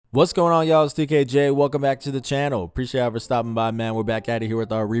What's going on, y'all? It's TKJ. Welcome back to the channel. Appreciate you for stopping by, man. We're back at it here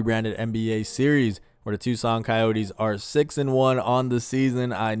with our rebranded NBA series where the Tucson Coyotes are 6-1 on the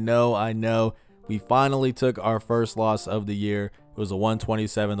season. I know. We finally took our first loss of the year. It was a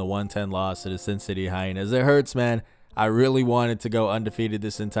 127-110 loss to the Sin City Hyenas. It hurts, man. I really wanted to go undefeated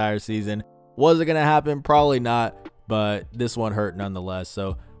this entire season. Was it going to happen? Probably not, but this one hurt nonetheless.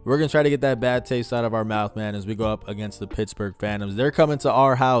 So we're going to try to get that bad taste out of our mouth, man, as we go up against the Pittsburgh Phantoms. They're coming to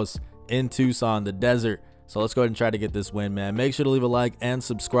our house in Tucson, the desert. So let's go ahead and try to get this win, man. Make sure to leave a like and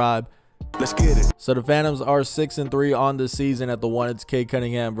subscribe. Let's get it. So the Phantoms are 6-3 on the season. At the 1, it's Cade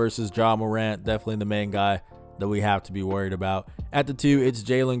Cunningham versus Ja Morant. Definitely the main guy that we have to be worried about. At the 2, it's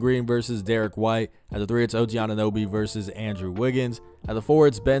Jalen Green versus Derek White. At the 3, it's OG Anunoby versus Andrew Wiggins. At the 4,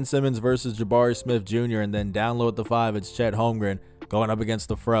 it's Ben Simmons versus Jabari Smith Jr. And then down low at the 5, it's Chet Holmgren going up against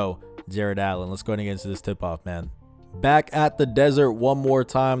the Fro, Jared Allen. Let's go ahead and get into this tip-off, man. Back at the desert one more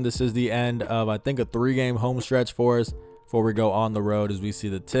time. This is the end of, I think, a 3-game home stretch for us before we go on the road as we see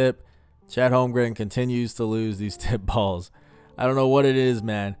the tip. Chet Holmgren continues to lose these tip balls. I don't know what it is,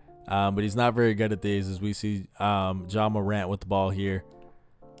 man, but he's not very good at these as we see Ja Morant with the ball here.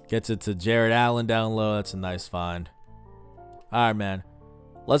 Gets it to Jared Allen down low. That's a nice find. All right, man.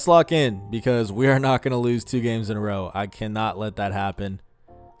 Let's lock in because we are not going to lose 2 games in a row. I cannot let that happen.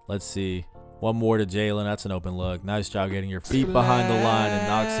 Let's see. One more to Jalen. That's an open look. Nice job getting your feet behind the line and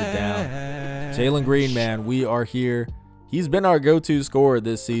knocks it down. Jalen Green, man, we are here. He's been our go-to scorer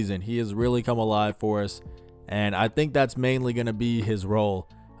this season. He has really come alive for us, and I think that's mainly going to be his role,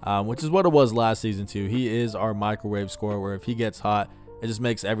 which is what it was last season too. He is our microwave scorer where if he gets hot, it just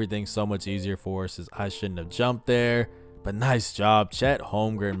makes everything so much easier for us. I shouldn't have jumped there, but nice job. Chet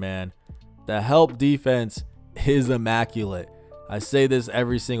Holmgren, man. The help defense is immaculate. I say this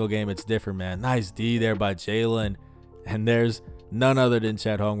every single game. It's different, man. Nice D there by Jalen. And there's none other than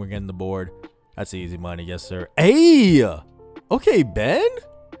Chet Holmgren getting the board. That's easy money. Yes, sir. Hey! Okay, Ben.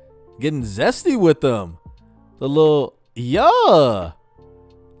 Getting zesty with them. The little, yeah.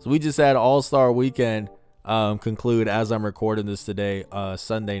 So we just had All-Star Weekend conclude as I'm recording this today,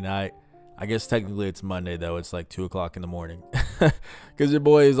 Sunday night. I guess technically it's Monday, though. It's like 2 o'clock in the morning. Because your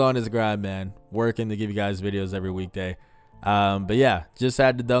boy is on his grind, man. Working to give you guys videos every weekday. But yeah, just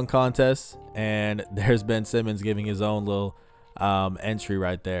had the dunk contest, and there's Ben Simmons giving his own little entry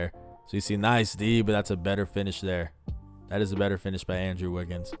right there. So you see nice D, but that's a better finish there. That is a better finish by Andrew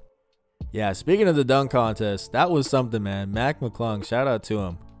Wiggins. Yeah, speaking of the dunk contest, that was something, man. Mac McClung, shout out to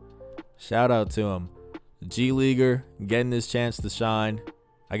him. Shout out to him. G Leaguer getting his chance to shine.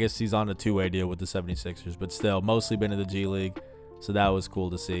 I guess he's on a 2-way deal with the 76ers, but still mostly been in the G League. So that was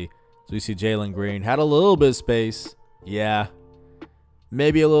cool to see. So we see Jalen Green had a little bit of space. Yeah,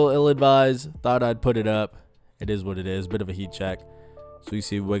 maybe a little ill-advised. Thought I'd put it up. It is what it is. Bit of a heat check. So you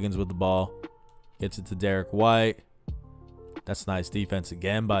see Wiggins with the ball. Gets it to Derek White. That's nice defense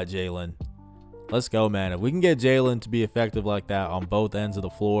again by Jalen. Let's go, man. If we can get Jalen to be effective like that on both ends of the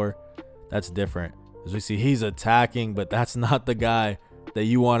floor, that's different. As we see, he's attacking, but that's not the guy that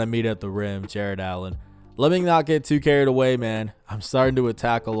you want to meet at the rim, Jared Allen. Let me not get too carried away, man. I'm starting to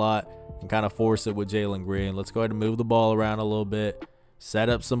attack a lot and kind of force it with Jalen Green. Let's go ahead and move the ball around a little bit. Set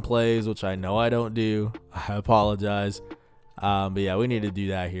up some plays, which I know I don't do. I apologize. But yeah, we need to do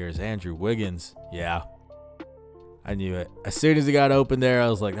that here. Is Andrew Wiggins. Yeah. I knew it. As soon as he got open there, I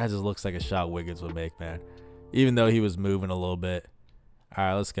was like, that just looks like a shot Wiggins would make, man. Even though he was moving a little bit. All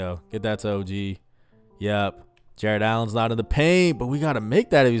right, let's go. Get that to OG. Yep. Jared Allen's not in the paint, but we got to make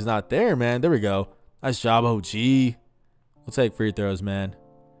that if he's not there, man. There we go. Nice job, OG. We'll take free throws, man.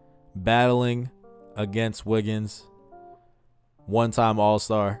 Battling against Wiggins. One-time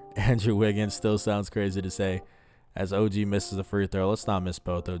All-Star. Andrew Wiggins still sounds crazy to say as OG misses a free throw. Let's not miss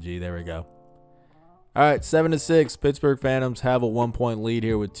both, OG. There we go. All right, 7-6. Pittsburgh Phantoms have a 1-point lead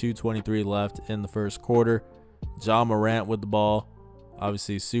here with 2:23 left in the first quarter. Ja Morant with the ball.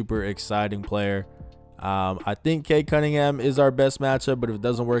 Obviously, super exciting player. I think Cade Cunningham is our best matchup, but if it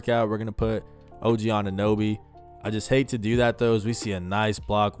doesn't work out, we're going to put OG Anunoby. I just hate to do that, though, as we see a nice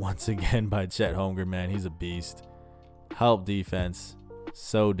block once again by Chet Holmgren, man. He's a beast. Help defense.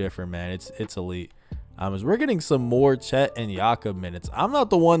 So different, man. It's elite. As we're getting some more Chet and Jakob minutes. I'm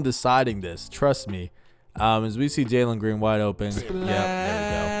not the one deciding this. Trust me. As we see Jalen Green wide open. Yep, there we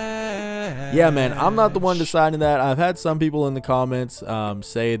go. Yeah, man. I'm not the one deciding that. I've had some people in the comments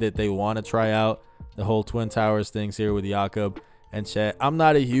say that they want to try out the whole Twin Towers things here with Jakob and Chet. I'm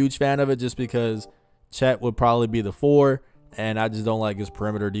not a huge fan of it just because Chet would probably be the 4, and I just don't like his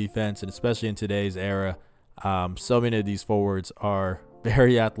perimeter defense, and especially in today's era. So many of these forwards are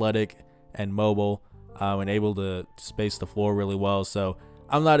very athletic and mobile and able to space the floor really well. So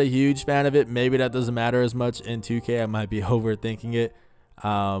I'm not a huge fan of it. Maybe that doesn't matter as much in 2K. I might be overthinking it.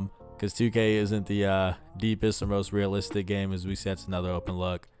 Because 2K isn't the deepest or most realistic game. As we see, that's another open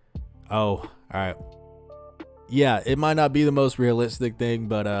look. Oh, all right. Yeah, it might not be the most realistic thing,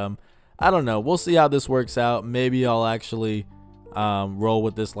 but I don't know. We'll see how this works out. Maybe I'll actually roll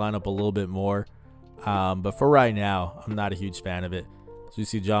with this lineup a little bit more. But for right now, I'm not a huge fan of it. So you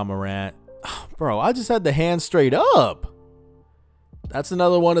see John Morant. Oh, bro, I just had the hand straight up. That's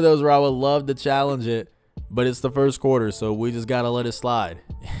another one of those where I would love to challenge it, but it's the first quarter, so we just got to let it slide.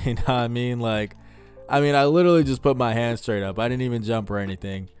 You know what I mean? Like, I literally just put my hand straight up. I didn't even jump or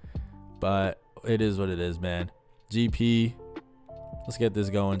anything, but it is what it is, man. GP. Let's get this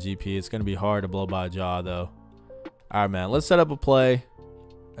going, GP. It's going to be hard to blow by jaw, though. All right, man. Let's set up a play.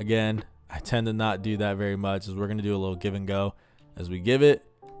 Again, I tend to not do that very much, as we're going to do a little give and go as we give it.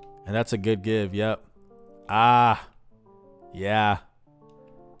 And that's a good give. Yep. Ah. Yeah.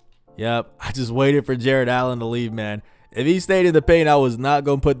 Yep. I just waited for Jared Allen to leave, man. If he stayed in the paint, I was not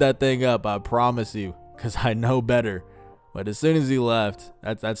going to put that thing up. I promise you, because I know better. But as soon as he left,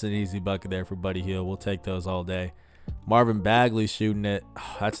 that's an easy bucket there for Buddy Hield. We'll take those all day. Marvin Bagley shooting it.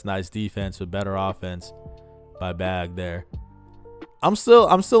 Oh, that's nice defense with better offense by Bag there. I'm still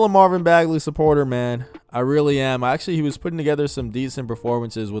a Marvin Bagley supporter, man. I really am. He was putting together some decent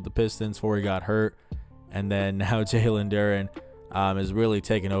performances with the Pistons before he got hurt. And then now Jalen Duren is really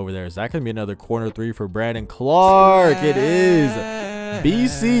taking over there. Is that going to be another corner three for Brandon Clark? It is.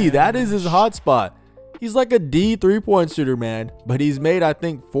 BC, that is his hot spot. He's like a D three-point shooter, man. But he's made, I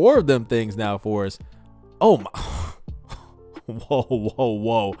think, 4 of them things now for us. Oh, my. Whoa, whoa,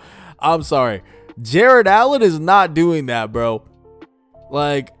 whoa. I'm sorry. Jared Allen is not doing that, bro.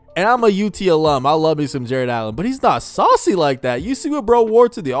 Like, and I'm a UT alum. I love me some Jared Allen. But he's not saucy like that. You see what bro wore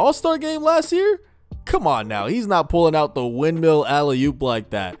to the All-Star game last year? Come on now. He's not pulling out the windmill alley-oop like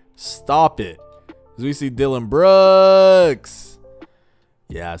that. Stop it. As we see Dylan Brooks.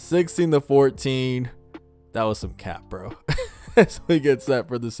 Yeah, 16-14. That was some cap, bro. As we get set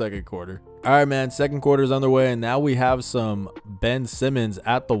for the second quarter. All right, man. Second quarter is underway, and now we have some Ben Simmons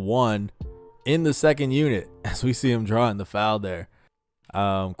at the 1 in the second unit. As we see him drawing the foul there.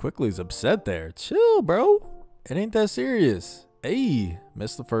 Quickly's upset there. Chill, bro. It ain't that serious. Hey,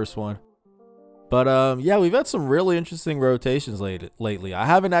 missed the first one. But yeah, we've had some really interesting rotations lately. I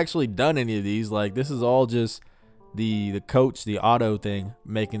haven't actually done any of these. Like, this is all just the coach, the auto thing,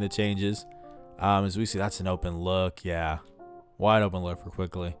 making the changes. As we see, that's an open look. Yeah, wide open look for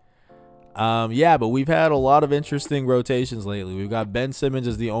Quickly. Yeah, but we've had a lot of interesting rotations lately. We've got Ben Simmons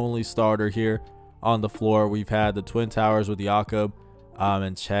as the only starter here on the floor. We've had the Twin Towers with Jakob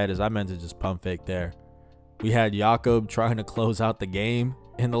and Chet, as I meant to just pump fake there. We had Jakob trying to close out the game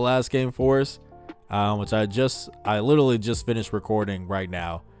in the last game for us. Which I literally just finished recording right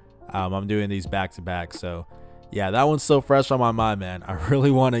now. I'm doing these back to back. So yeah, that one's so fresh on my mind, man. I really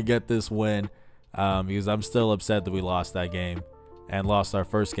want to get this win because I'm still upset that we lost that game and lost our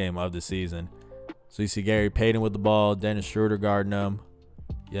first game of the season. So you see Gary Payton with the ball, Dennis Schroeder guarding him.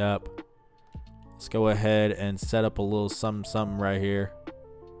 Yep. Let's go ahead and set up a little something right here.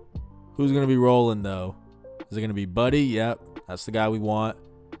 Who's going to be rolling though? Is it going to be Buddy? Yep. That's the guy we want.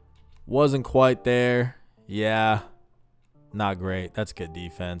 Wasn't quite there. Yeah. Not great. That's good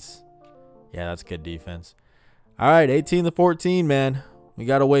defense. Yeah, that's good defense. All right, 18-14, man. We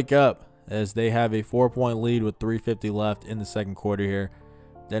got to wake up as they have a 4-point lead with 3:50 left in the second quarter here.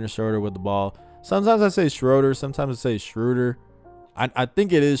 Dennis Schroeder with the ball. Sometimes I say Schroeder. Sometimes I say Schroeder. I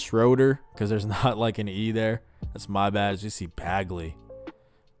think it is Schroeder because there's not like an E there. That's my bad. As you see Bagley.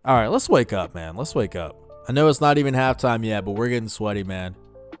 All right, let's wake up, man. Let's wake up. I know it's not even halftime yet, but we're getting sweaty, man.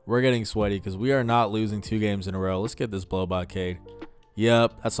 We're getting sweaty because we are not losing 2 games in a row. Let's get this blow by Cade.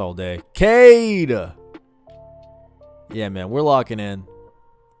 Yep, that's all day. Cade! Yeah, man, we're locking in.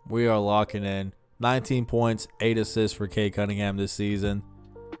 We are locking in. 19 points, 8 assists for Cade Cunningham this season.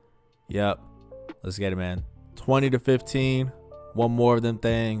 Yep. Let's get it, man. 20-15. One more of them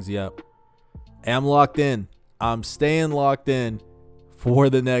things. Yep. And I'm locked in. I'm staying locked in for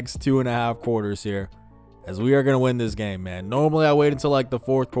the next 2.5 quarters here. As we are going to win this game, man. Normally, I wait until like the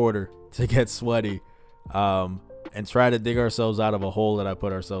 4th quarter to get sweaty and try to dig ourselves out of a hole that I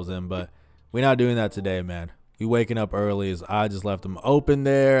put ourselves in. But we're not doing that today, man. We waking up early as I just left them open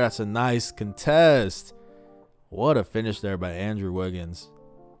there. That's a nice contest. What a finish there by Andrew Wiggins.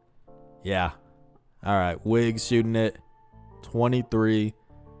 Yeah. All right. Wiggs shooting it. 23-16.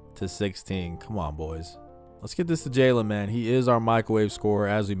 Come on, boys. Let's get this to Jalen, man. He is our microwave scorer,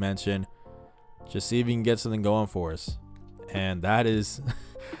 as we mentioned. Just see if he can get something going for us. And that is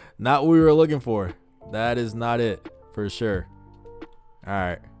not what we were looking for. That is not it for sure. All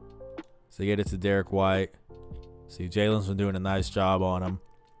right. So get it to Derek White. See, Jalen's been doing a nice job on him.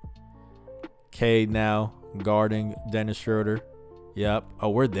 Cade now guarding Dennis Schroeder. Yep. Oh,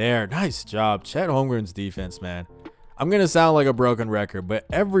 we're there. Nice job. Chet Holmgren's defense, man. I'm going to sound like a broken record, but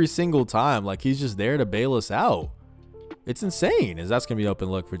every single time, like, he's just there to bail us out. It's insane. That's going to be open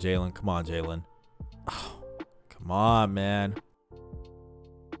look for Jalen. Come on, Jalen. Oh, come on, man.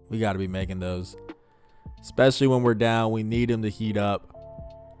 We got to be making those. Especially when we're down. We need him to heat up.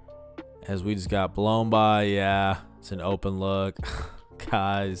 As we just got blown by. Yeah, it's an open look.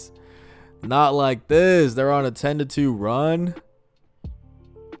 Guys, not like this. They're on a 10-2 run.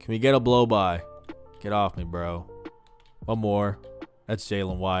 Can we get a blow by? Get off me, bro. One more. That's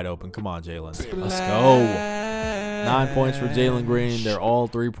Jalen wide open. Come on, Jalen. Let's go. 9 points for Jalen Green. They're all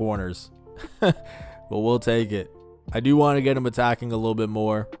 3-pointers. But we'll take it. I do want to get him attacking a little bit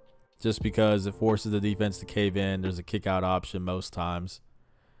more, just because it forces the defense to cave in. There's a kick out option most times.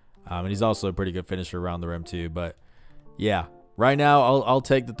 And he's also a pretty good finisher around the rim too. But yeah, right now I'll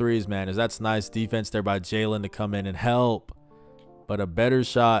take the threes, man, as that's nice defense there by Jalen to come in and help. But a better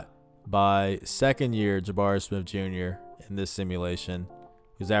shot by second-year Jabari Smith Jr. in this simulation,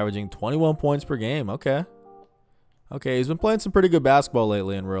 who's averaging 21 points per game. Okay, he's been playing some pretty good basketball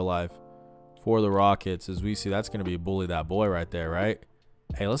lately in real life for the Rockets. As we see, that's going to be bully that boy right there, right?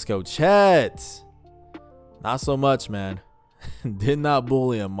 Hey, let's go, Chet. Not so much, man. Did not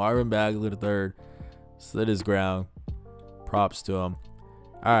bully him. Marvin Bagley III slid his ground. Props to him.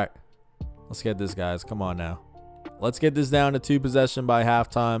 All right, let's get this, guys. Come on now. Let's get this down to 2 possession by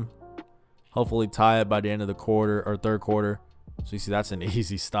halftime. Hopefully tie it by the end of the quarter or third quarter. So you see, that's an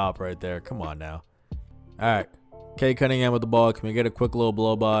easy stop right there. Come on now. All right, Cade Cunningham with the ball. Can we get a quick little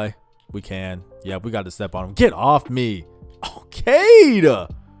blow by? We can. Yeah, we got to step on him. Get off me. Oh, Cade.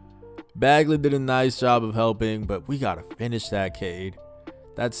 Bagley did a nice job of helping, but we got to finish that, Cade.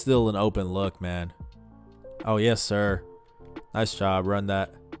 That's still an open look, man. Oh, yes, sir. Nice job. Run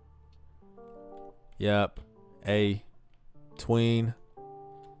that. Yep. A tween.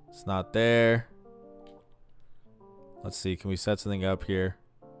 It's not there. Let's see. Can we set something up here?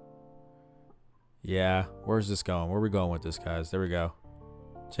 Yeah. Where's this going? Where are we going with this, guys? There we go.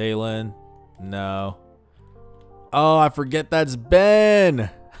 Jalen. No. Oh, I forget that's Ben.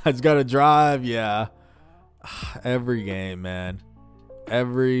 I just got to drive. Yeah. Every game, man.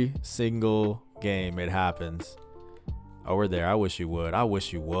 Every single game it happens. Oh, we're there. I wish you would. I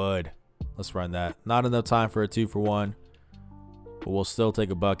wish you would. Let's run that. Not enough time for a 2-for-1. But we'll still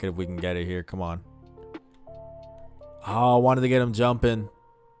take a bucket if we can get it here. Come on. Oh, I wanted to get him jumping.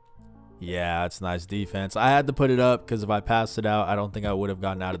 Yeah, it's nice defense. I had to put it up because if I passed it out, I don't think I would have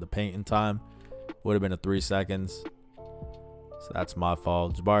gotten out of the paint in time. Would have been a 3 seconds. So that's my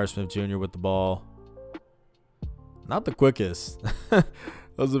fault. Jabari Smith Jr. with the ball. Not the quickest. That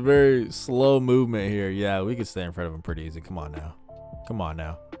was a very slow movement here. Yeah, we could stay in front of him pretty easy. Come on now. Come on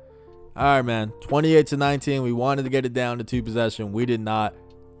now. All right, man. 28-19. We wanted to get it down to 2 possession. We did not.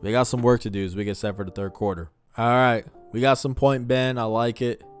 We got some work to do as we get set for the third quarter. All right. We got some point Ben. I like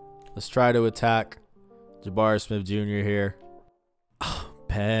it. Let's try to attack Jabari Smith Jr. here. Oh,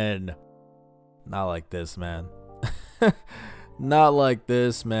 Ben. Not like this, man. Not like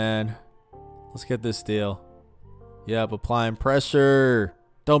this, man. Let's get this steal. Yep, applying pressure.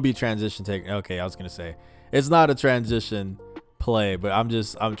 Don't be transition taking. Okay, I was going to say. It's not a transition play, but I'm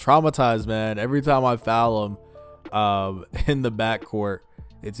traumatized, man. Every time I foul him in the backcourt,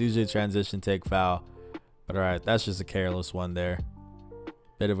 it's usually a transition take foul. But all right, that's just a careless one there.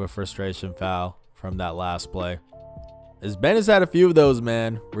 Bit of a frustration foul from that last play. As Ben has had a few of those,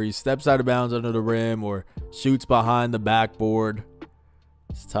 man, where he steps out of bounds under the rim or shoots behind the backboard.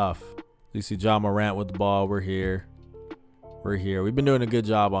 It's tough. You see John Morant with the ball. We're here. We're here. We've been doing a good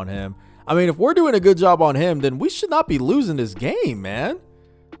job on him. I mean, if we're doing a good job on him, then we should not be losing this game, man.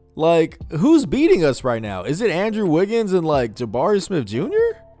 Like, who's beating us right now? Is it Andrew Wiggins and, like, Jabari Smith Jr.?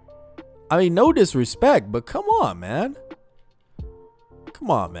 I mean, no disrespect, but come on, man. Come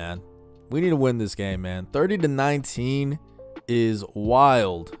on, man. We need to win this game, man. 30-19 is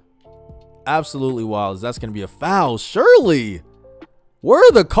wild. Absolutely wild. That's going to be a foul. Surely. Where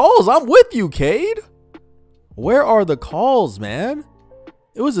are the calls? I'm with you, Cade. Where are the calls, man?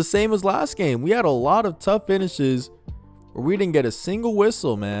 It was the same as last game. We had a lot of tough finishes where we didn't get a single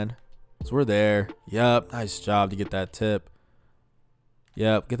whistle, man. So we're there. Yep. Nice job to get that tip.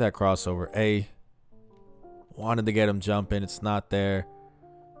 Yep. Get that crossover. A. Wanted to get him jumping. It's not there.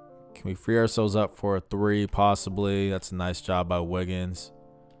 Can we free ourselves up for a 3? Possibly. That's a nice job by Wiggins,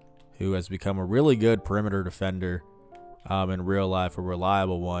 who has become a really good perimeter defender in real life, a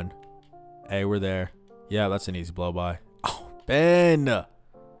reliable one. Hey, we're there. Yeah, that's an easy blow by. Oh, Ben.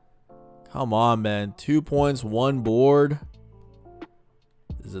 Come on, man. 2 points, 1 board.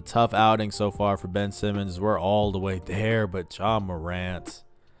 This is a tough outing so far for Ben Simmons. We're all the way there, but Ja Morant.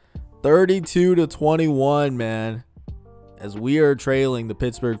 32-21, man. As we are trailing the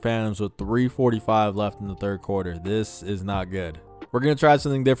Pittsburgh Phantoms with 3:45 left in the third quarter. This is not good. We're going to try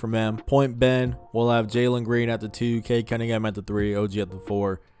something different, man. Point Ben. We'll have Jalen Green at the 2, Cade Cunningham at the 3, OG at the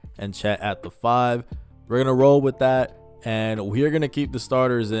 4, and Chet at the 5. We're going to roll with that, and we're going to keep the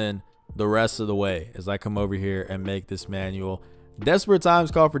starters in the rest of the way as I come over here and make this manual. Desperate times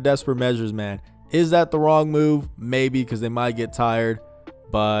call for desperate measures, man. Is that the wrong move? Maybe, because they might get tired.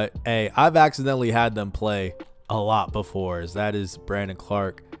 But, hey, I've accidentally had them play a lot before. As that is Brandon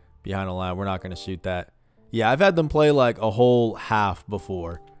Clark behind the line. We're not going to shoot that. Yeah, I've had them play like a whole half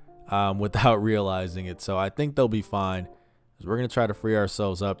before without realizing it. So I think they'll be fine. We're going to try to free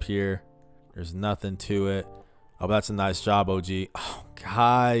ourselves up here. There's nothing to it. Oh, that's a nice job, OG. Oh,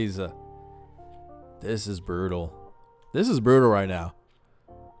 guys. This is brutal. This is brutal right now.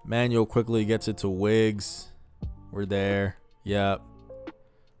 Manuel quickly gets it to Wiggs. We're there. Yep.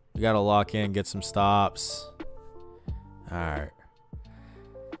 We got to lock in, get some stops. All right.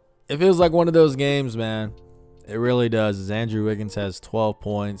 It feels like one of those games, man. It really does. As Andrew Wiggins has 12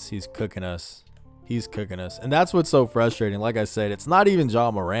 points. He's cooking us. He's cooking us. And that's what's so frustrating. Like I said, it's not even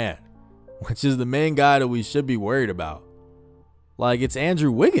Ja Morant, which is the main guy that we should be worried about. Like, it's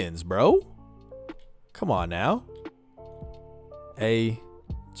Andrew Wiggins, bro. Come on now. Hey,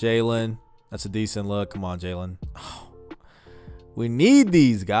 Jalen. That's a decent look. Come on, Jalen. Oh, we need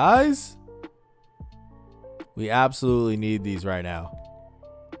these, guys. We absolutely need these right now.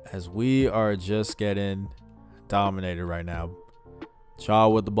 As we are just getting dominated right now. Ja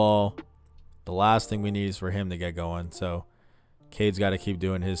with the ball. The last thing we need is for him to get going. So Cade's got to keep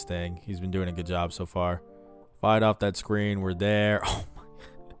doing his thing. He's been doing a good job so far. Fight off that screen. We're there. Oh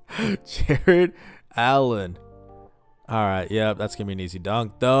my. Jared Allen. All right. Yep. That's going to be an easy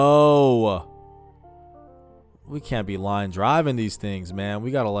dunk, though. We can't be line driving these things, man.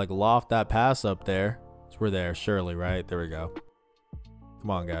 We got to like loft that pass up there. So we're there. Surely, right? There we go. Come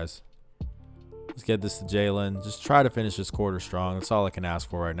on, guys. Let's get this to Jalen. Just try to finish this quarter strong. That's all I can ask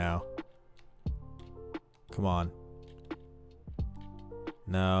for right now. Come on.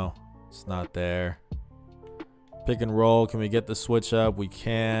 No, it's not there. Pick and roll. Can we get the switch up? We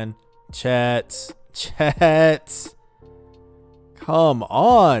can. Chet. Come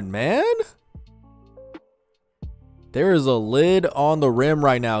on, man. There is a lid on the rim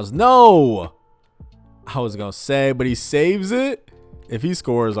right now. No. I was going to say, but he saves it. If he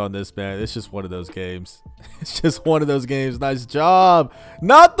scores on this, man, it's just one of those games. It's just one of those games. Nice job.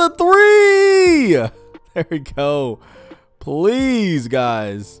 Not the 3. There we go. Please,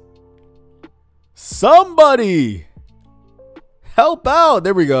 guys. Somebody help out.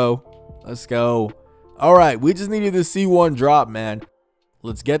 There we go. Let's go. All right. We just needed to see one drop, man.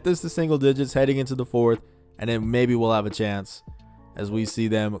 Let's get this to single digits heading into the fourth, and then maybe we'll have a chance as we see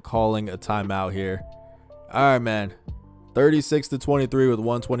them calling a timeout here. All right, man. 36-23 with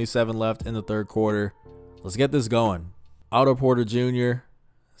 1:27 left in the third quarter. Let's get this going. Otto Porter Jr.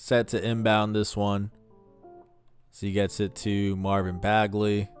 set to inbound this one. So he gets it to Marvin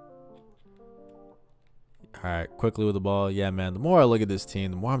Bagley. All right, quickly with the ball. Yeah, man, the more I look at this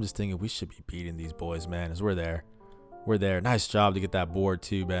team, the more I'm just thinking we should be beating these boys, man, as we're there. We're there. Nice job to get that board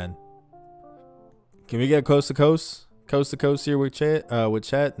too, Ben. Can we get coast to coast? Coast to coast here with Chet?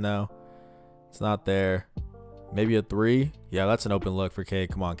 No, it's not there. Maybe a 3. Yeah, that's an open look for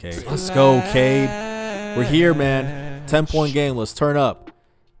Cade. Come on, Cade. Let's go, Cade. We're here, man. 10-point game. Let's turn up.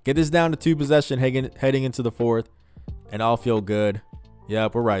 Get this down to 2 possession heading into the fourth, and I'll feel good.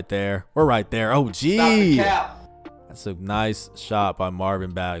 Yep, we're right there. We're right there. Oh, gee. That's a nice shot by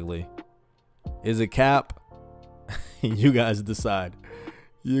Marvin Bagley. Is it cap? You guys decide.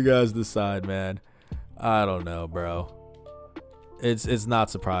 You guys decide, man. I don't know, bro. It's not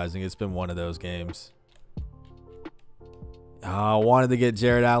surprising. It's been one of those games. Oh, I wanted to get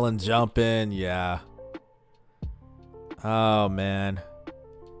Jared Allen jumping. Yeah. Oh, man.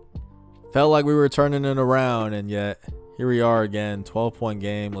 Felt like we were turning it around, and yet here we are again. 12-point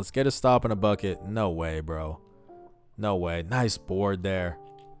game. Let's get a stop and a bucket. No way, bro. No way. Nice board there.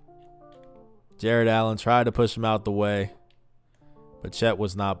 Jared Allen tried to push him out the way, but Chet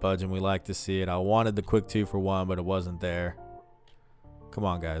was not budging. We like to see it. I wanted the quick 2 for 1, but it wasn't there. Come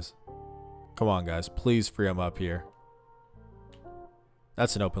on, guys. Come on, guys. Please free him up here.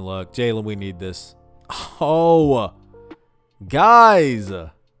 That's an open look. Jalen, we need this. Oh, guys.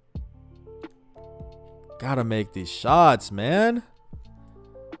 Gotta make these shots, man.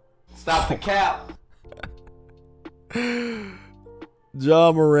 Stop the cap.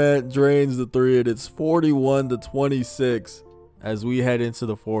 Ja Morant drains the three, and it's 41-26 as we head into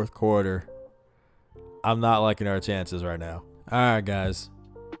the fourth quarter. I'm not liking our chances right now. All right, guys.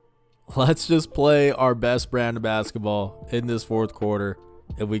 Let's just play our best brand of basketball in this fourth quarter.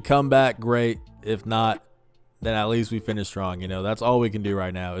 If we come back, great. If not, then at least we finish strong. You know, that's all we can do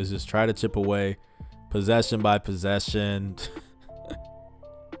right now is just try to chip away possession by possession.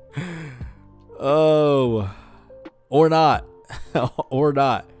 Oh, or not. Or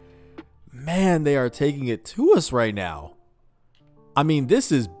not. Man, they are taking it to us right now. I mean,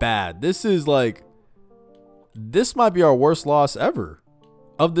 this is bad. This is like, this might be our worst loss ever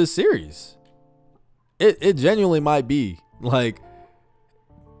of this series. It genuinely might be. Like,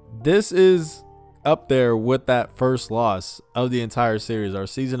 this is up there with that first loss of the entire series, our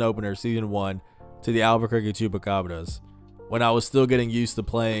season opener, season 1, to the Albuquerque Chupacabras, when I was still getting used to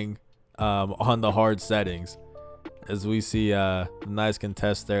playing on the hard settings. As we see a nice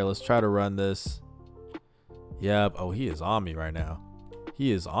contest there. Let's try to run this. Yep. Oh, he is on me right now.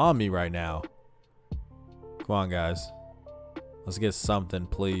 He is on me right now. Come on, guys. Let's get something,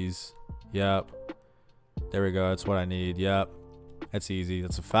 please. Yep. There we go. That's what I need. Yep. That's easy.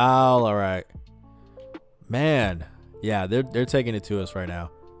 That's a foul. All right. Man. Yeah, they're taking it to us right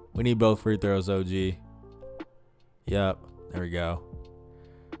now. We need both free throws, OG. Yep. There we go.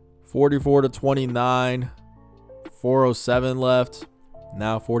 44-29. 4:07 left.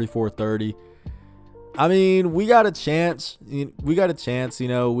 Now 44-30. I mean, we got a chance. We got a chance. You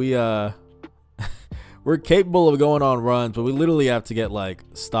know, we're capable of going on runs, but we literally have to get like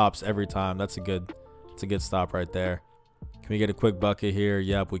stops every time. That's a good stop right there. Can we get a quick bucket here?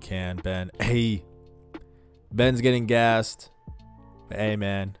 Yep, we can. Ben. Hey. Ben's getting gassed. But hey,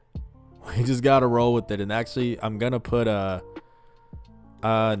 man. We just got to roll with it. And actually, I'm going to put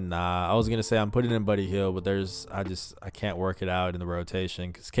nah, I was gonna say I'm putting in Buddy Hield, but I can't work it out in the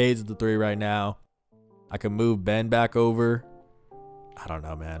rotation because Cade's at the 3 right now. I can move Ben back over. I don't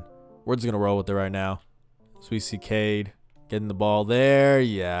know, man. We're just gonna roll with it right now. So we see Cade getting the ball there.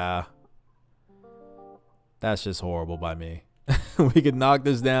 Yeah, that's just horrible by me. We could knock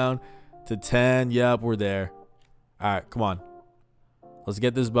this down to 10. Yep, we're there. All right, come on. Let's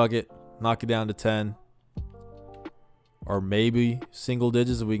get this bucket. Knock it down to 10. Or maybe single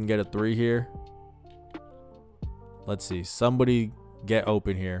digits if we can get a 3 here. Let's see. Somebody get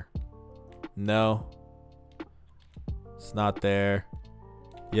open here. No. It's not there.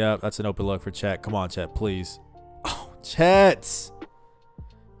 Yep, that's an open look for Chet. Come on, Chet, please. Oh, Chet!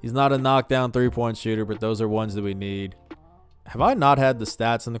 He's not a knockdown 3-point shooter, but those are ones that we need. Have I not had the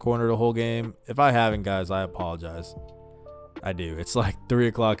stats in the corner the whole game? If I haven't, guys, I apologize. I do. It's like 3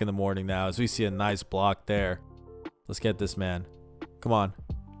 o'clock in the morning now as we see a nice block there. Let's get this, man. Come on.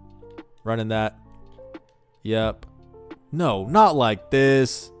 Running that. Yep. No, not like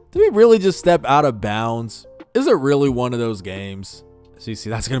this. Did we really just step out of bounds? Is it really one of those games? So you see,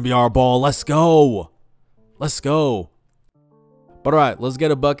 that's going to be our ball. Let's go. Let's go. But all right, let's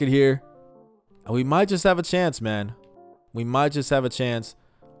get a bucket here. And we might just have a chance, man. We might just have a chance.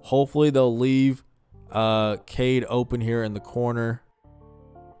 Hopefully they'll leave Cade open here in the corner.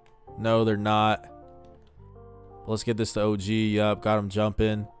 No, they're not. Let's get this to OG. Yup, got him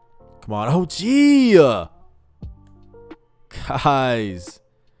jumping. Come on, OG! Guys.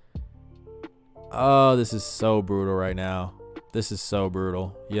 Oh, this is so brutal right now. This is so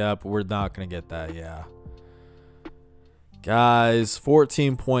brutal. Yep, we're not going to get that. Yeah. Guys,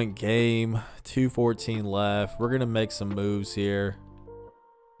 14-point game. 2:14 left. We're going to make some moves here.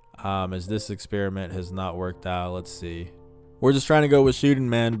 As this experiment has not worked out. Let's see. We're just trying to go with shooting,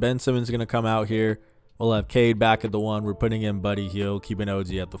 man. Ben Simmons going to come out here. We'll have Cade back at the 1. We're putting in Buddy Hield, keeping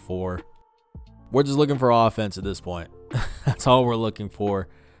OG at the 4. We're just looking for offense at this point. That's all we're looking for,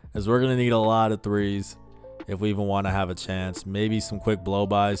 as we're going to need a lot of threes if we even want to have a chance. Maybe some quick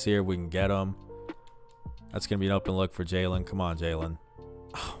blow-bys here if we can get them. That's going to be an open look for Jalen. Come on, Jalen.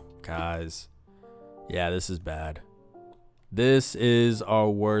 Oh, guys. Yeah, this is bad. This is our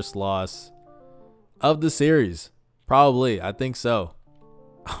worst loss of the series. Probably. I think so.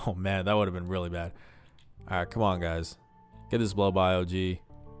 Oh, man, that would have been really bad. All right, come on, guys. Get this blow by OG.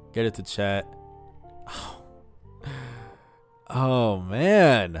 Get it to Chet. Oh,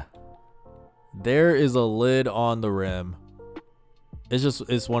 man. There is a lid on the rim.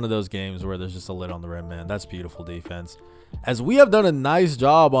 It's one of those games where there's just a lid on the rim, man. That's beautiful defense. As we have done a nice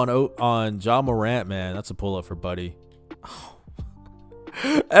job on Ja Morant, man. That's a pull-up for Buddy. Oh.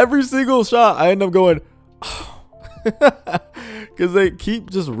 Every single shot, I end up going, because they keep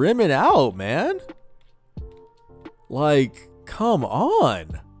just rimming out, man. Like, come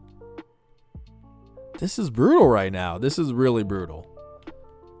on. This is brutal right now. This is really brutal.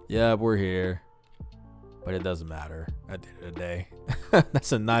 Yeah, we're here. But it doesn't matter at the end of the day.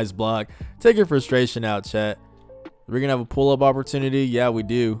 That's a nice block. Take your frustration out, chat. We're going to have a pull-up opportunity. Yeah, we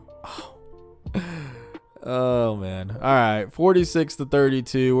do. Oh, man. All right.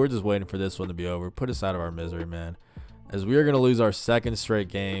 46-32. We're just waiting for this one to be over. Put us out of our misery, man. As we are going to lose our second straight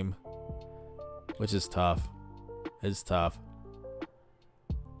game, which is tough. It's tough.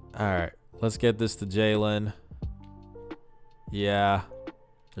 All right. Let's get this to Jalen. Yeah.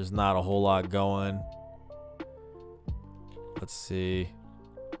 There's not a whole lot going. Let's see.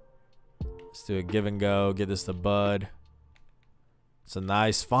 Let's do a give and go. Get this to Bud. It's a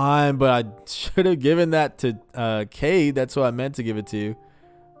nice find, but I should have given that to Cade. That's what I meant to give it to.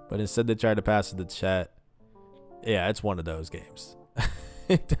 But instead they tried to pass it to Chet. Yeah, it's one of those games.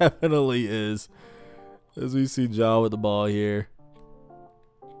 It definitely is. As we see Ja with the ball here.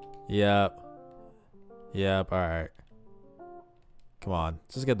 Yep. Yep, all right. Come on.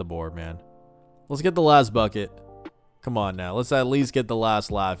 Just get the board, man. Let's get the last bucket. Come on now. Let's at least get the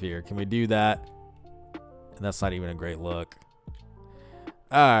last laugh here. Can we do that? And that's not even a great look.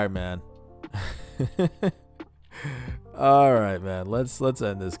 All right, man. All right, man. Let's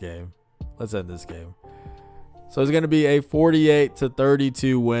end this game. Let's end this game. So it's going to be a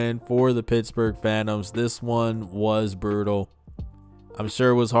 48-32 win for the Pittsburgh Phantoms. This one was brutal. I'm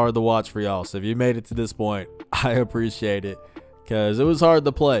sure it was hard to watch for y'all. So if you made it to this point, I appreciate it because it was hard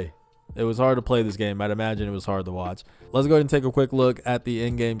to play. It was hard to play this game. I'd imagine it was hard to watch. Let's go ahead and take a quick look at the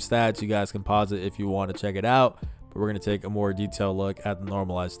in-game stats. You guys can pause it if you want to check it out. But we're going to take a more detailed look at the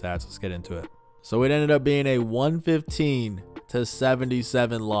normalized stats. Let's get into it. So it ended up being a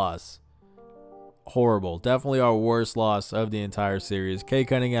 115-77 loss. Horrible. Definitely our worst loss of the entire series. Cade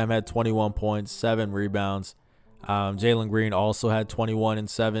Cunningham had 21 points, 7 rebounds. Jalen Green also had 21 and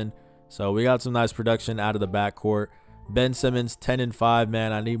 7. So we got some nice production out of the backcourt. Ben Simmons, 10 and 5,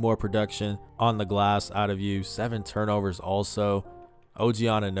 man. I need more production on the glass out of you. 7 turnovers also. OG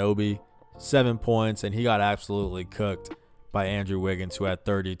Anunoby, 7 points, and he got absolutely cooked by Andrew Wiggins, who had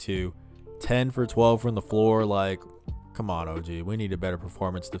 32. 10 for 12 from the floor. Like, come on, OG. We need a better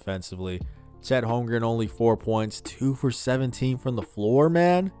performance defensively. Chet Holmgren, only 4 points. 2 for 17 from the floor,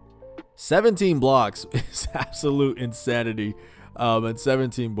 man. 17 blocks is absolute insanity. And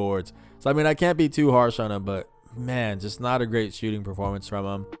 17 boards. So, I mean, I can't be too harsh on him, but man, just not a great shooting performance from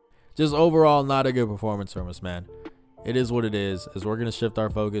him. Just overall, not a good performance from us, man. It is what it is, as we're going to shift our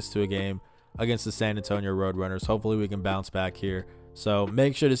focus to a game against the San Antonio Roadrunners. Hopefully, we can bounce back here. So,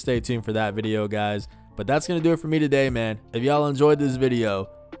 make sure to stay tuned for that video, guys. But that's going to do it for me today, man. If y'all enjoyed this video,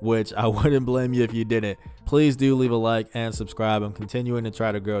 which I wouldn't blame you if you didn't, please do leave a like and subscribe. I'm continuing to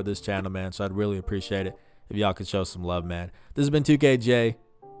try to grow this channel, man, so I'd really appreciate it if y'all could show some love, man. This has been 2KJ.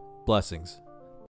 Blessings.